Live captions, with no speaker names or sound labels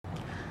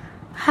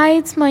Hi,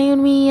 it's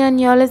Mayumi and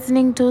you're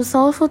listening to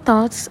Soulful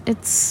Thoughts.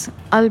 It's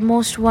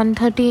almost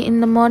 1:30 in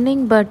the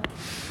morning, but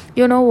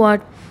you know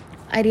what?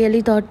 I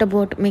really thought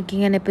about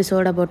making an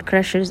episode about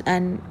crushes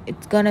and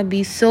it's gonna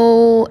be so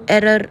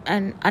error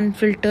and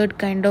unfiltered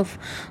kind of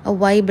a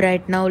vibe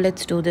right now.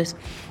 Let's do this.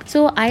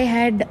 So I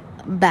had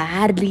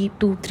barely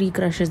 2-3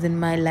 crushes in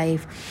my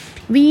life.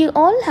 We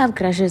all have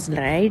crushes,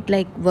 right?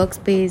 Like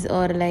workspace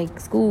or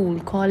like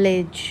school,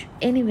 college,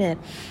 anywhere,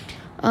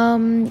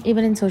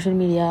 even in social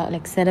media,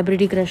 like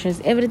celebrity crushes,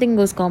 everything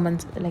goes common.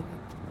 Like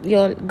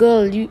your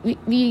girl,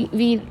 we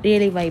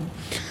really vibe.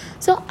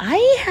 So I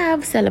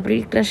have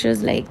celebrity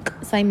crushes like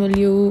Simon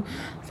Liu,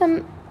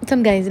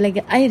 some guys.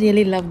 Like I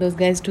really love those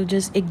guys to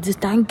just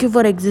exist. Thank you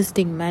for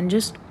existing, man.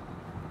 Just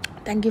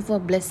thank you for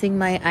blessing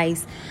my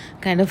eyes,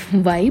 kind of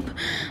vibe.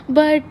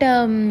 But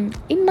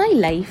in my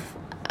life,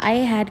 I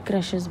had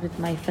crushes with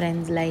my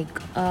friends,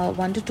 like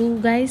 1 to 2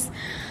 guys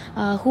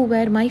who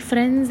were my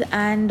friends,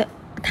 and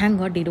thank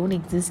God they don't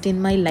exist in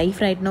my life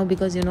right now,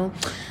 because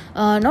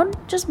not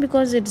just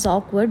because it's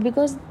awkward,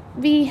 because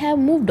we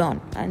have moved on,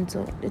 and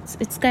so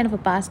it's kind of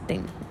a past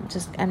thing.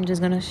 I'm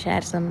just gonna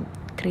share some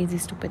crazy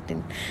stupid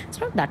thing.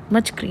 It's not that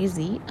much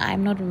crazy.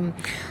 I'm not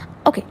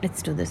okay,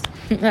 let's do this.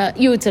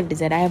 You itself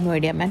decide. I have no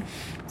idea, man.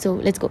 So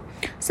let's go.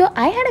 So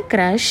I had a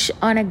crush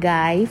on a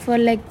guy for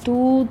like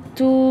 2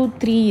 to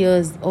 3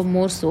 years or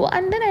more so,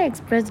 and then I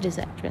expressed this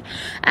actually.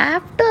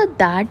 After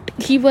that,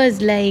 he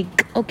was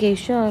like, okay,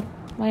 sure,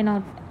 why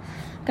not?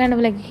 Kind of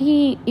like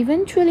he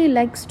eventually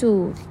likes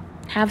to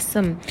have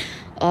some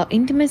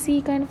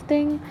intimacy kind of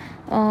thing.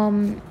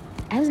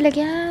 I was like,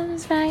 yeah,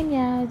 it's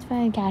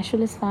fine,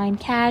 casual is fine,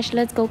 cash,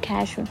 let's go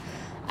casual.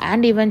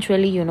 And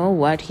eventually, you know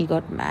what, he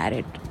got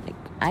married. Like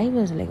I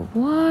was like,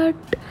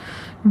 what,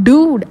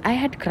 dude, I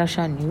had crush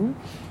on you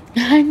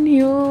and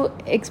you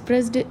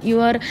expressed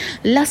your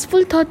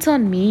lustful thoughts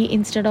on me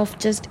instead of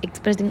just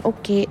expressing,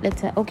 okay,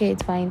 let's say, okay,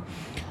 it's fine,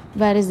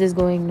 where is this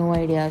going, no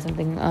idea,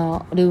 something,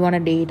 do you want to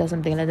date or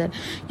something like that.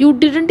 You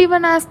didn't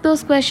even ask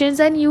those questions,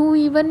 and you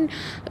even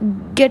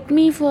get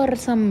me for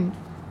some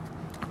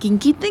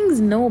kinky things.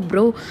 No,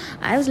 bro,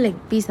 I was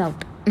like, peace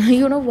out.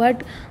 You know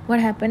what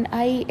happened,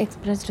 I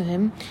expressed to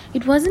him,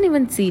 it wasn't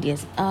even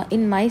serious,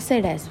 in my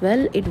side as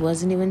well, it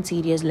wasn't even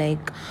serious.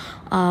 Like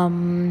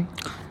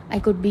I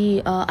could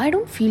be I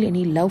don't feel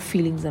any love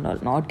feelings at all,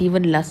 not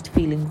even lust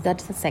feelings,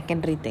 that's a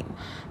secondary thing.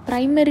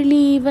 Primarily,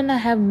 even I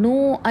have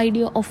no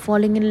idea of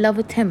falling in love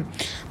with him.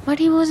 But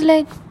he was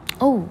like,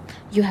 oh,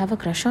 you have a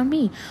crush on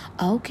me,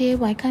 okay,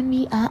 why can't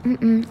we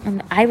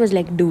and I was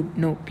like, dude,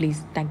 no,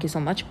 please, thank you so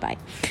much, bye,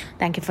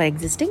 thank you for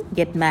existing,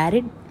 get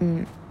married,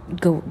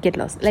 go get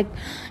lost. Like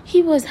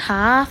he was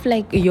half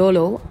like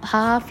YOLO,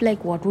 half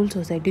like, what will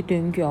society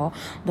think, yeah,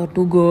 the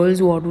two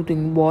girls, what do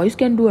think, boys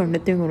can do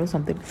anything or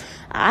something.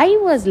 I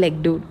was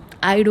like, dude,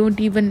 I don't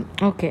even,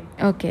 okay,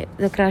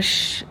 the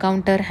crush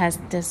counter has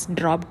just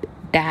dropped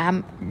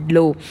damn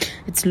low.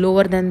 It's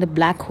lower than the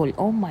black hole.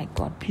 Oh my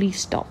god, please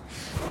stop.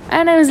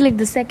 And I was like,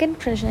 the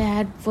second crush I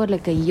had for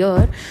like a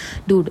year,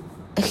 dude,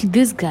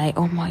 this guy,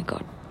 oh my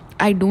god,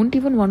 I don't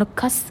even want to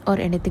cuss or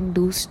anything,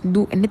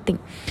 do anything,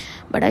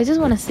 but I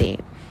just want to say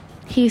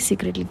he's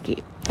secretly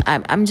gay.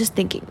 I'm just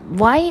thinking,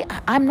 why?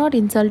 I'm not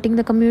insulting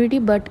the community,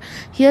 but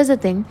here's the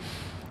thing,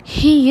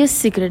 he is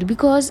secret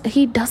because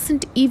he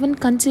doesn't even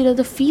consider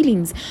the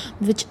feelings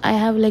which I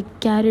have like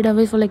carried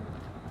away for like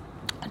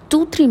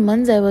 2-3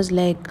 months. I was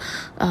like,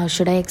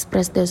 should I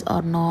express this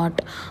or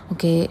not?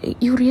 Okay,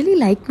 you really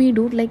like me,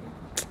 dude, like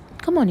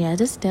come on, yeah,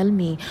 just tell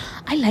me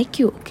I like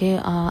you, okay,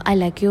 I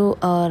like you,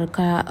 or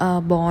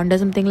bond or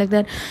something like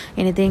that,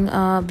 anything.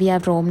 We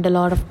have roamed a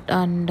lot of,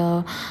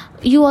 and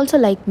you also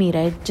like me,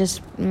 right?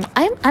 Just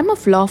I'm a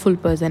flawful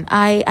person.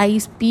 I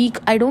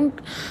don't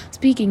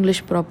speak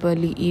English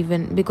properly,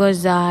 even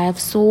because I have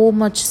so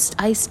much,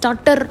 I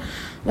stutter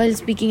while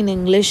speaking in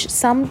English.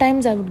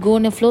 Sometimes I would go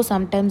in a flow,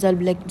 sometimes I'll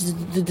be like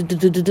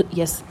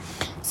yes.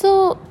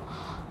 So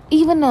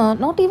even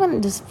not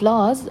even just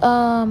flaws,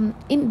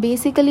 in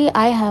basically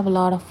I have a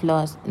lot of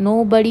flaws.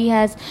 Nobody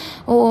has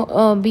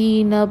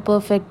been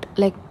perfect,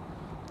 like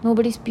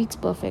nobody speaks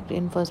perfect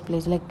in first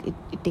place. Like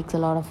it takes a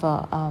lot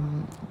of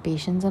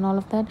patience and all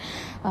of that,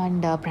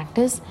 and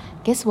practice.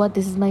 Guess what,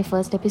 this is my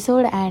first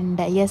episode, and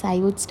yes, I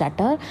would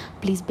stutter,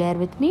 please bear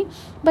with me.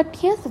 But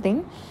here's the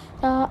thing,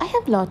 I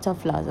have lots of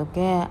flaws,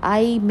 okay,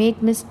 I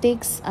make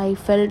mistakes, I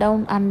fell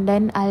down and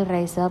then I'll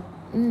rise up,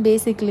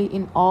 basically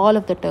in all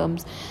of the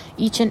terms,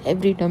 each and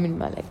every term in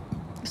my life.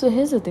 So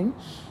here's the thing,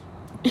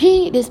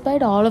 he,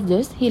 despite all of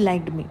this, he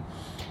liked me,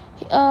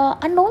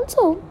 and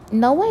also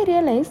now I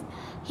realize,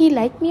 he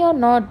liked me or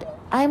not,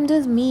 I'm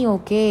just me,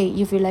 okay,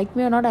 if you like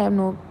me or not, I have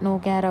no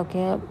care,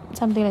 okay,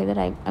 something like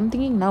that. I'm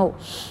thinking now.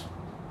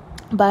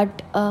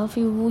 But a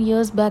few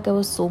years back, I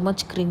was so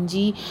much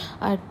cringy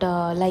at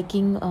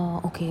liking,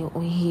 okay,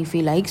 if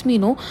he likes me,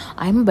 no,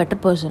 I'm a better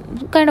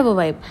person, kind of a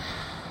vibe.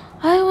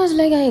 I was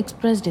like, I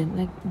expressed him,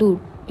 like, dude,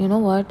 you know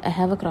what, I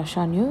have a crush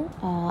on you,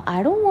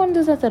 I don't want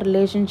this as a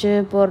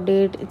relationship or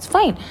date, it's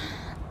fine,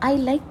 I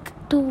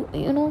like to,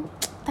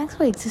 thanks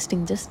for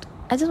existing,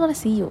 I just want to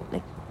see you,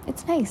 like,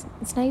 It's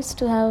nice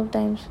to have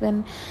times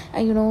when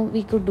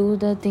we could do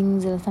the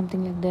things or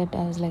something like that.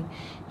 I was like,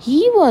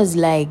 he was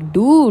like,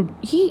 dude,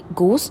 he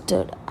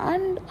ghosted.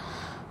 And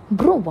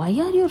bro, why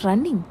are you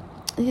running?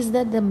 Is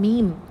that the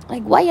meme?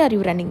 Like, why are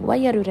you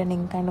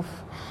running kind of.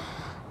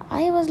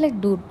 I was like,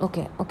 dude,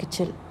 okay,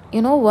 chill.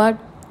 You know what?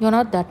 You're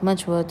not that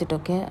much worth it,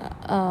 okay?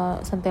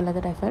 Something like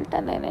that I felt,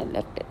 and then I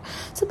left it.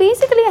 So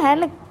basically, I had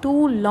like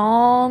two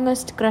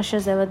longest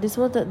crushes ever. This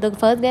was the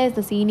first guy is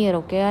the senior,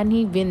 okay? And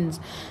he wins.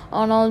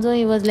 And also,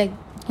 he was like,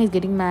 he's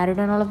getting married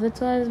and all of that.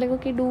 So I was like,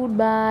 okay, dude,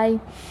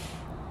 bye.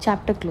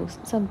 Chapter close,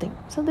 something.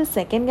 So the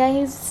second guy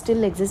is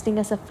still existing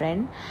as a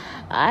friend.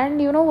 And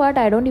you know what?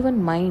 I don't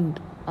even mind.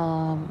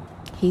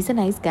 He's a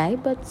nice guy,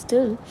 but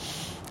still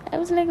I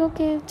was like,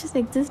 okay, just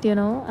exist,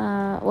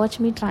 watch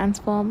me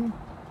transform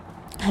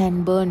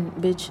and burn,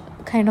 bitch.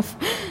 Kind of.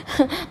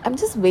 I'm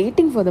just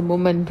waiting for the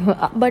moment.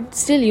 But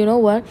still, you know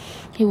what?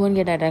 He won't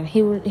get attracted.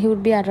 He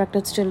would be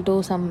attracted still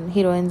to some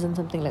heroines and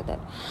something like that.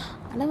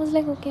 And I was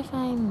like, okay,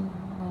 fine.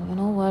 You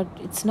know what?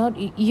 It's not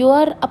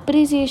your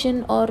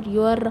appreciation or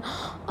your,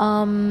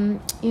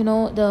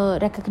 the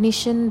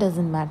recognition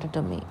doesn't matter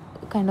to me.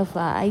 Kind of,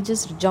 I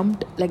just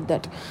jumped like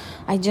that.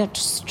 I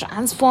just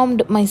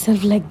transformed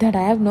myself like that.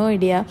 I have no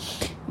idea,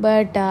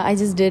 but I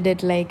just did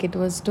it. Like, it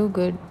was too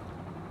good.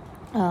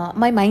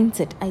 My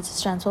mindset, I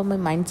just transformed my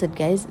mindset,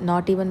 guys,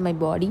 not even my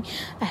body.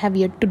 I have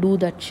yet to do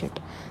that shit.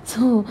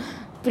 So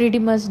pretty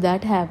much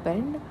that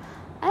happened.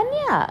 And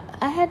yeah,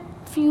 I had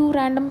few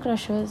random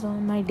crushes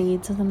on my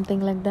dates or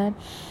something like that.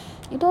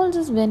 It all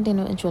just went in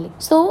eventually.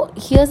 So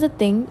here's the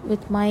thing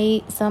with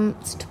my some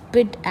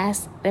stupid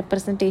ass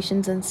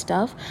representations and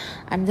stuff.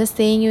 I'm just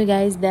saying you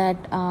guys that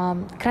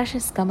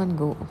crushes come and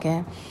go,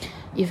 okay?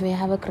 If you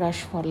have a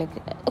crush for like,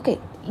 okay,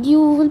 you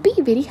will be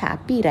very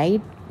happy,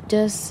 right?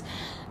 Just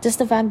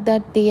the fact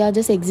that they are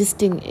just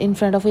existing in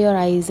front of your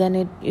eyes,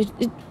 and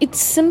it's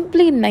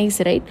simply nice,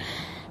 right?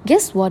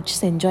 Guess what?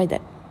 Just enjoy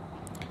that.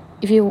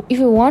 If you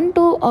want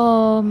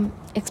to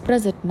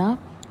express it now,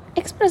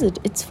 express it.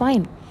 It's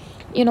fine.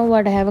 You know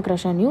what? I have a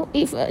crush on you.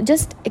 If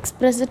just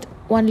express it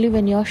only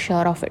when you're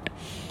sure of it.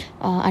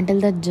 Until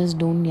that, just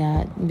don't,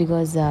 yeah,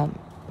 because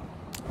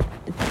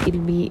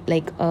it'll be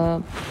like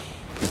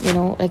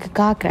like a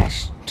car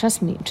crash.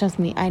 Trust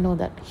me, I know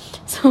that.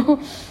 So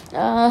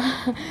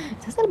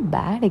just a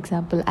bad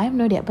example, I have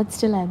no idea, but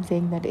still I'm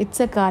saying that it's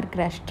a car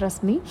crash,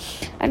 trust me.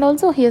 And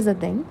also, here's the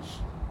thing,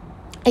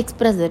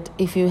 express it.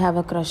 If you have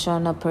a crush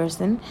on a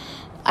person,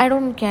 I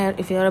don't care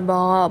if you're a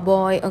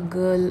boy, a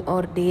girl,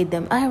 or date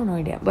them, I have no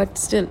idea, but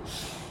still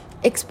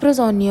express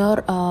on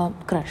your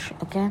crush,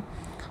 okay?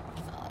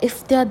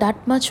 If they're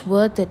that much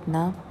worth it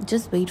now,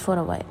 just wait for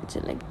a while.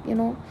 Just like,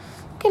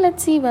 okay,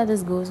 let's see where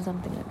this goes,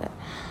 something like that.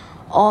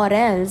 Or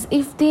else,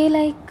 if they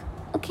like,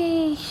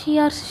 okay, he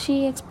or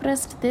she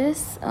expressed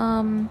this,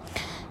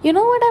 you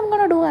know what I'm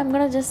gonna do? I'm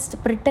gonna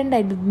just pretend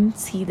I didn't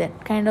see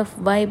that kind of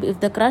vibe.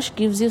 If the crush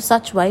gives you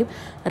such vibe,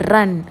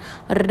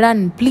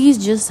 run, please,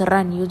 just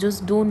run. You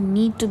just don't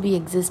need to be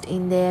exist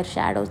in their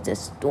shadows.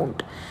 Just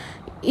don't.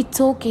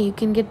 It's okay, you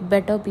can get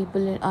better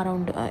people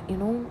around.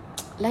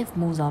 Life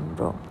moves on,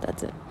 bro.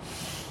 That's it.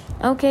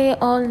 Okay,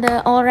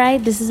 all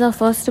right, this is our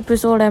first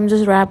episode. I'm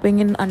just wrapping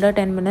in under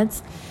 10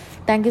 minutes.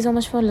 Thank you so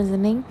much for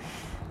listening.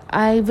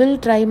 I will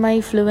try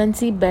my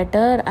fluency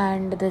better,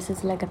 and this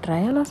is like a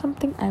trial or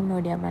something. I have no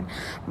idea, man.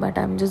 But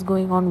I'm just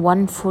going on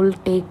one full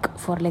take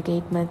for like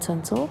 8 minutes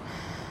and so.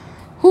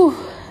 Whew,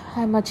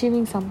 I'm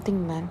achieving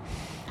something, man.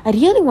 I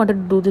really wanted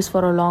to do this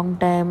for a long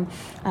time,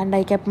 and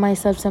I kept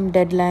myself some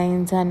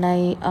deadlines, and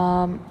I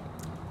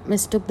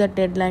mistook that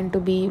deadline to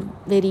be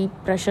very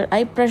pressure.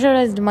 I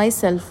pressurized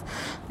myself.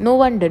 No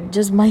one did,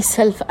 just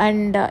myself,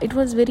 and it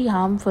was very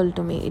harmful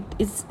to me.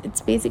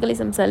 It's basically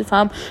some self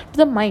harm to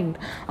the mind.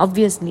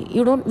 Obviously,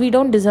 we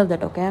don't deserve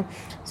that, okay?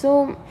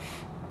 So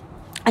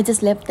I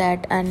just left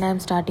that, and I'm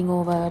starting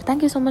over.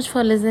 Thank you so much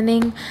for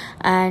listening,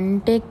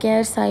 and take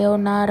care.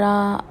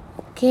 Sayonara.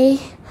 Okay,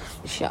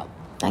 sure.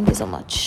 Thank you so much.